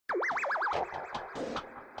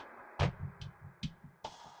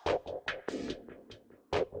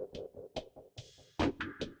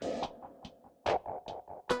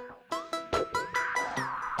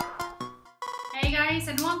guys,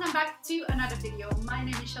 and welcome back to another video. My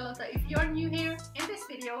name is Charlotta. If you're new here, in this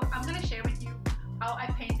video I'm gonna share with you how I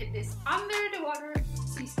painted this under the water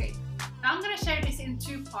seascape. Now I'm gonna share this in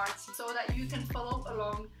two parts so that you can follow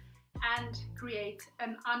along and create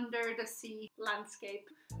an under the sea landscape.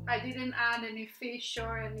 I didn't add any fish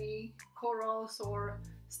or any corals or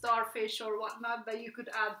starfish or whatnot that you could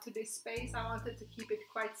add to this space. I wanted to keep it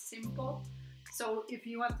quite simple. So if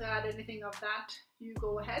you want to add anything of that, you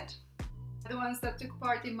go ahead. The ones that took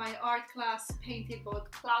part in my art class painted both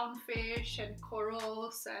clownfish and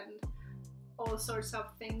corals and all sorts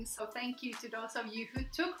of things. So thank you to those of you who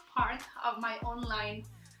took part of my online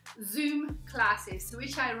Zoom classes,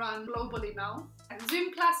 which I run globally now. And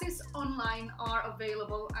Zoom classes online are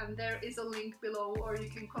available, and there is a link below, or you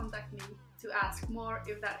can contact me to ask more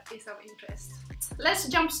if that is of interest. Let's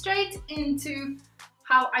jump straight into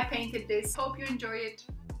how I painted this. Hope you enjoy it.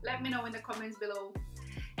 Let me know in the comments below.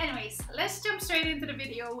 Anyways, let's jump straight into the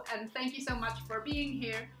video, and thank you so much for being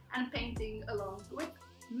here and painting along with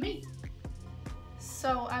me.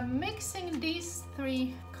 So I'm mixing these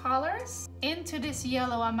three colors. Into this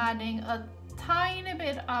yellow I'm adding a tiny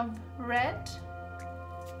bit of red.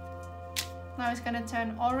 Now it's gonna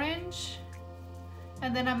turn orange.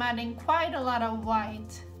 And then I'm adding quite a lot of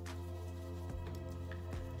white.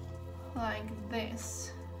 Like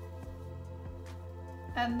this.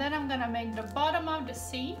 And then I'm gonna make the bottom of the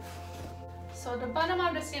sea. So the bottom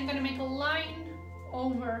of the sea, I'm gonna make a line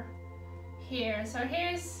over here. So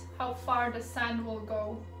here's how far the sand will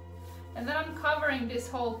go. And then I'm covering this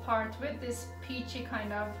whole part with this peachy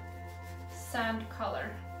kind of sand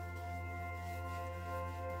color.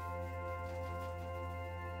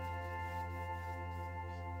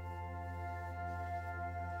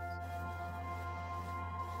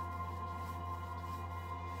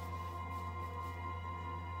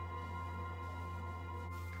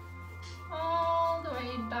 All the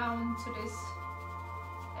way down to this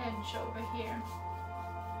edge over here.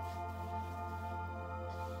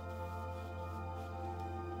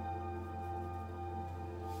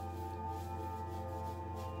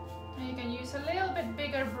 And you can use a little bit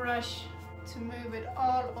bigger brush to move it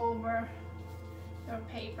all over your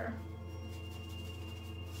paper.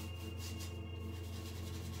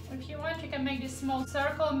 If you want, you can make these small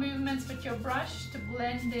circle movements with your brush to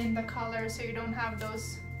blend in the color so you don't have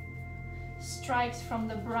those strikes from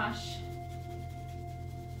the brush.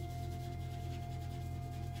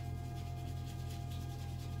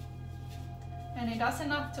 And it doesn't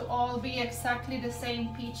have to all be exactly the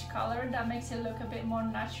same peach color. That makes it look a bit more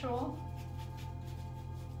natural.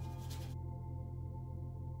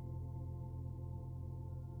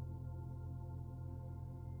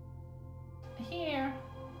 Here,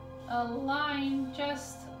 a line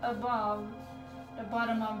just above the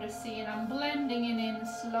bottom of the sea, and I'm blending it in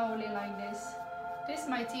slowly like this. This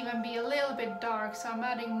might even be a little bit dark, so I'm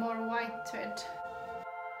adding more white to it.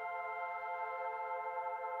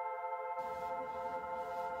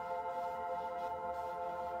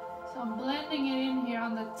 So I'm blending it in here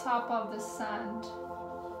on the top of the sand.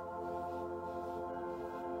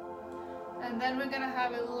 And then we're gonna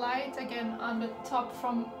have it light again on the top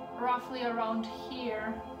from roughly around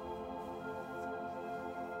here.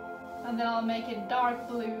 And then I'll make it dark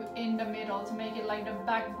blue in the middle to make it like the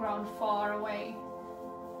background far away.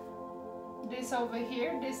 This over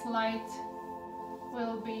here, this light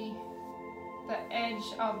will be the edge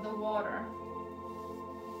of the water.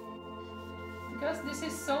 Because this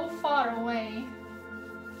is so far away,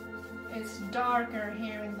 it's darker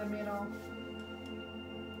here in the middle.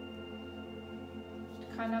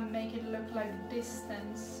 To kind of make it look like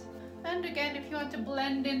distance. And again, if you want to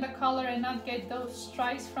blend in the color and not get those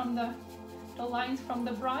stripes from the lines from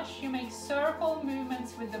the brush, you make circle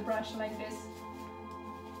movements with the brush like this.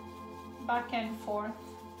 Back and forth.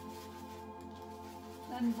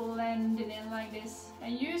 And blend it in like this.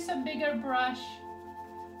 And use a bigger brush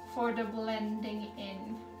for the blending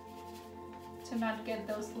in, to not get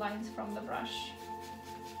those lines from the brush.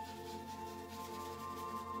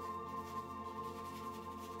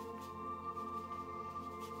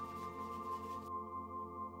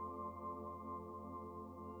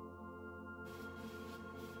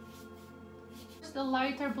 The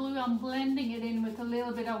lighter blue, I'm blending it in with a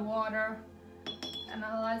little bit of water, and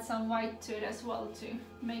I'll add some white to it as well to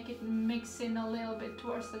make it mix in a little bit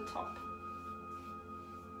towards the top.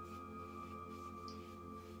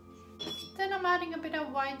 Then I'm adding a bit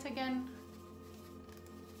of white again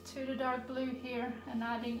to the dark blue here and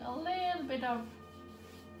adding a little bit of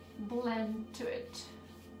blend to it.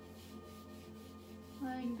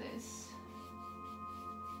 Like this.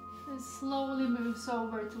 It slowly moves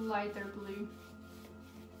over to lighter blue.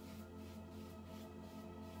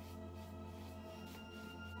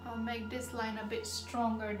 I'll make this line a bit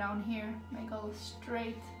stronger down here. Make a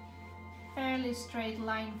straight, fairly straight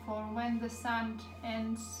line for when the sand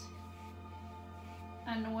ends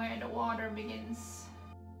and where the water begins.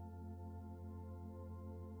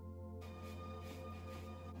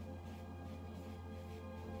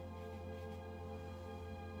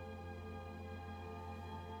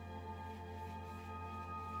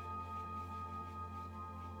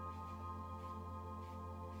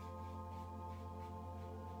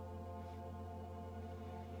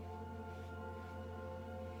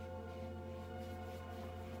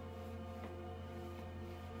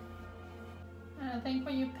 I think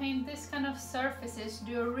when you paint this kind of surfaces,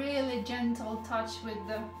 do a really gentle touch with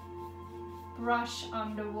the brush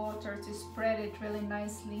underwater to spread it really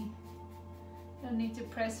nicely. Don't need to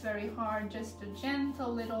press very hard, just a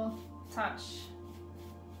gentle little touch.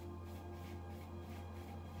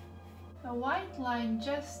 A white line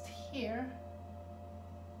just here.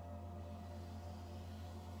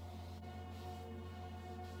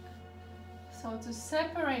 So to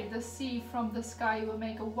separate the sea from the sky, we'll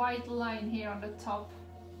make a white line here on the top.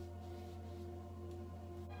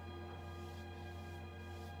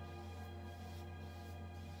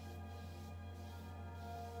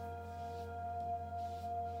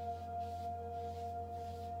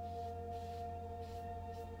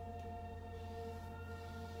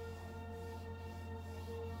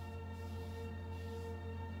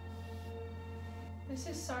 This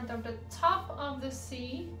is sort of the top of the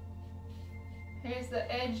sea. Here's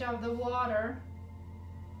the edge of the water,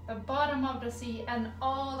 the bottom of the sea, and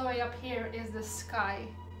all the way up here is the sky.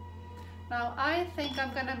 Now I think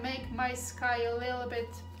I'm gonna make my sky a little bit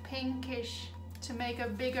pinkish to make a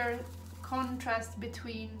bigger contrast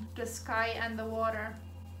between the sky and the water.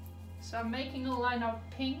 So I'm making a line of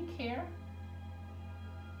pink here.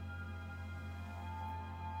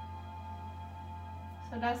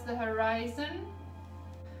 So that's the horizon.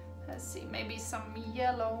 Let's see, maybe some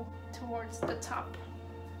yellow towards the top.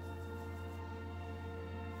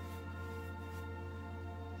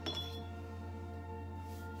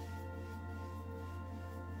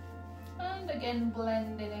 And again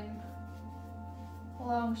blend it in.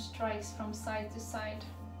 Long strikes from side to side.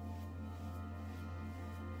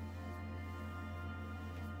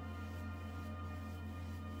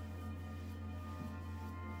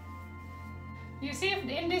 You see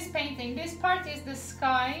in this painting, this part is the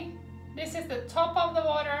sky, this is the top of the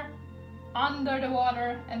water, under the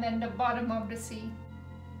water, and then the bottom of the sea.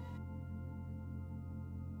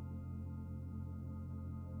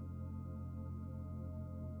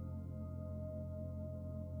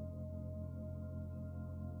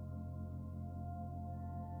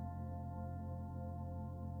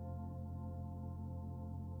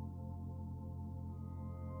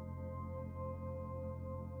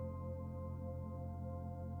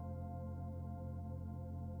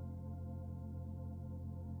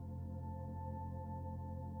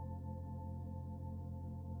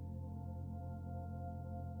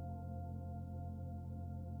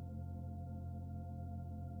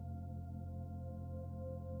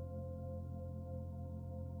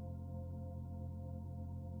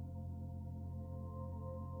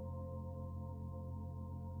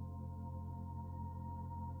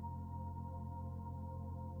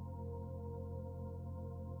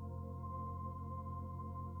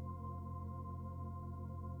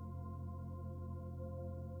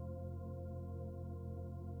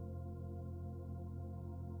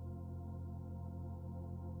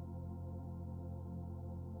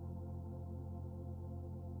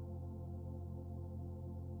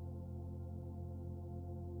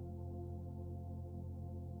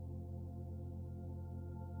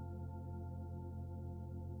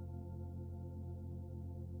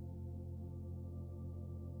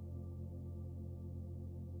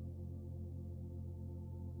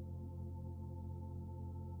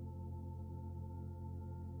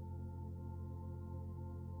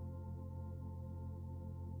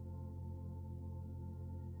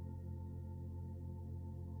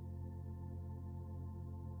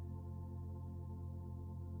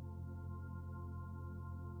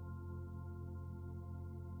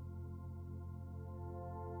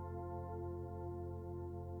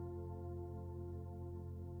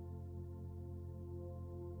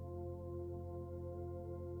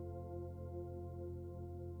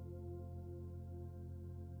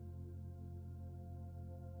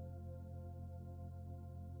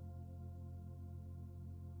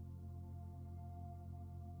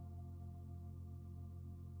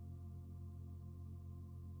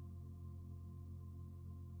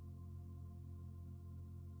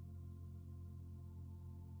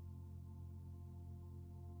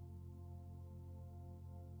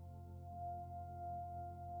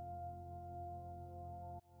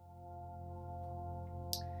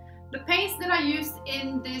 The paints that I used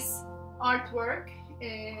in this artwork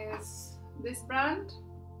is this brand,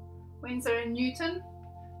 Winsor & Newton,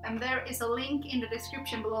 and there is a link in the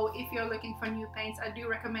description below if you're looking for new paints. I do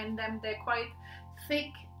recommend them. They're quite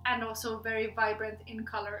thick and also very vibrant in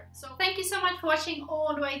color. So thank you so much for watching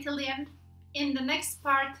all the way till the end. In the next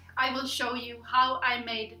part I will show you how I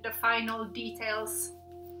made the final details.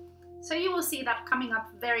 So you will see that coming up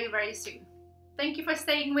very, very soon. Thank you for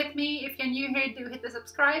staying with me. If you're new here, do hit the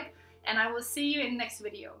subscribe and I will see you in the next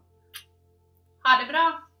video. Ha det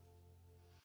bra!